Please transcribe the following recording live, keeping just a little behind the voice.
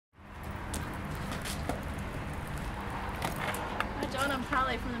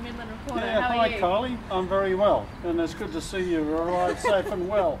Carli from the Midland Reporter. Yeah, How are hi you? Carli. I'm very well, and it's good to see you arrived safe and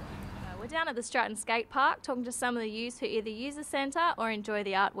well. We're down at the Stratton Skate Park talking to some of the youths who either use the centre or enjoy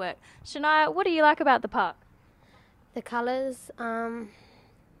the artwork. Shania, what do you like about the park? The colours, And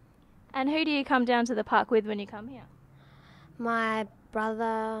who do you come down to the park with when you come here? my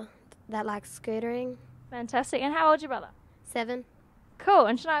brother that likes scootering, Fantastic. And how old's your brother? 7. Cool.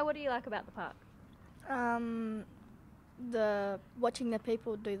 And Shania, what do you like about the park? Watching the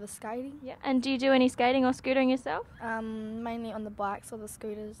people do the skating, Yeah. And do you do any skating or scootering yourself? mainly on the bikes or the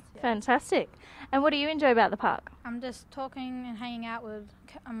scooters. Fantastic. And what do you enjoy about the park? I'm just talking and hanging out with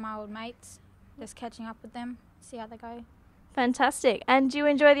my old mates, just catching up with them, see how they go. Fantastic. And do you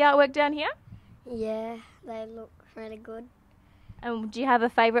enjoy the artwork down here? Yeah, they look really good. And do you have a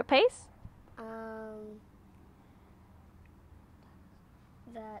favourite piece?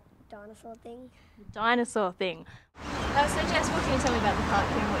 That dinosaur thing. The dinosaur thing. So Jess, what can you tell me about the park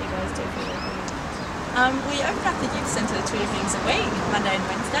here and what you guys do for it? We open up the youth centre 2 evenings a week, Monday and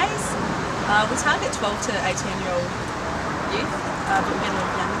Wednesdays. We target 12 to 18-year-old youth, but we get a lot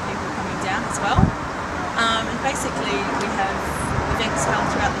of younger people coming down as well. And basically we have events held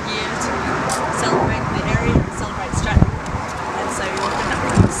throughout the year to celebrate the area and celebrate Stratton. And so we open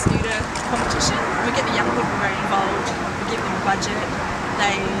up a scooter competition. We get the young people very involved. We give them a budget.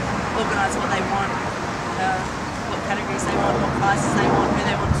 They organise what they want, what categories they want, what prizes they want, who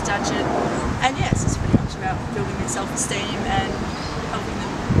they want to judge it. And yes, it's pretty much about building their self-esteem and helping them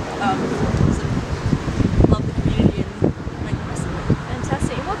sort of love the community and make the most of it.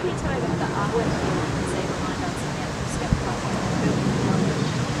 Fantastic. And what can you tell me about the artwork here that you can see behind us in the actual skate park building?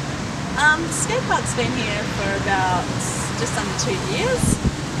 The skate park's been here for about just under 2 years,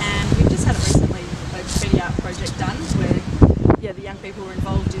 and we've just had a recently graffiti art project done where the young people were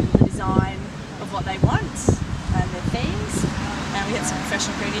involved in the design of what they want and their themes, and we had some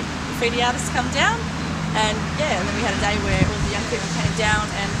professional graffiti artists come down, and then we had a day where all the young people came down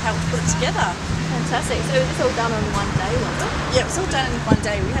and helped put it together. Fantastic. So it was all done on one day, was it? Yeah, it was all done in one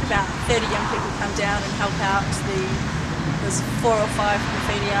day. We had about 30 young people come down and help out. There's 4 or 5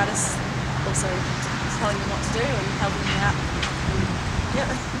 graffiti artists also telling them what to do and helping them out.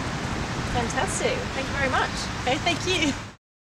 Fantastic. Thank you very much. Okay, thank you.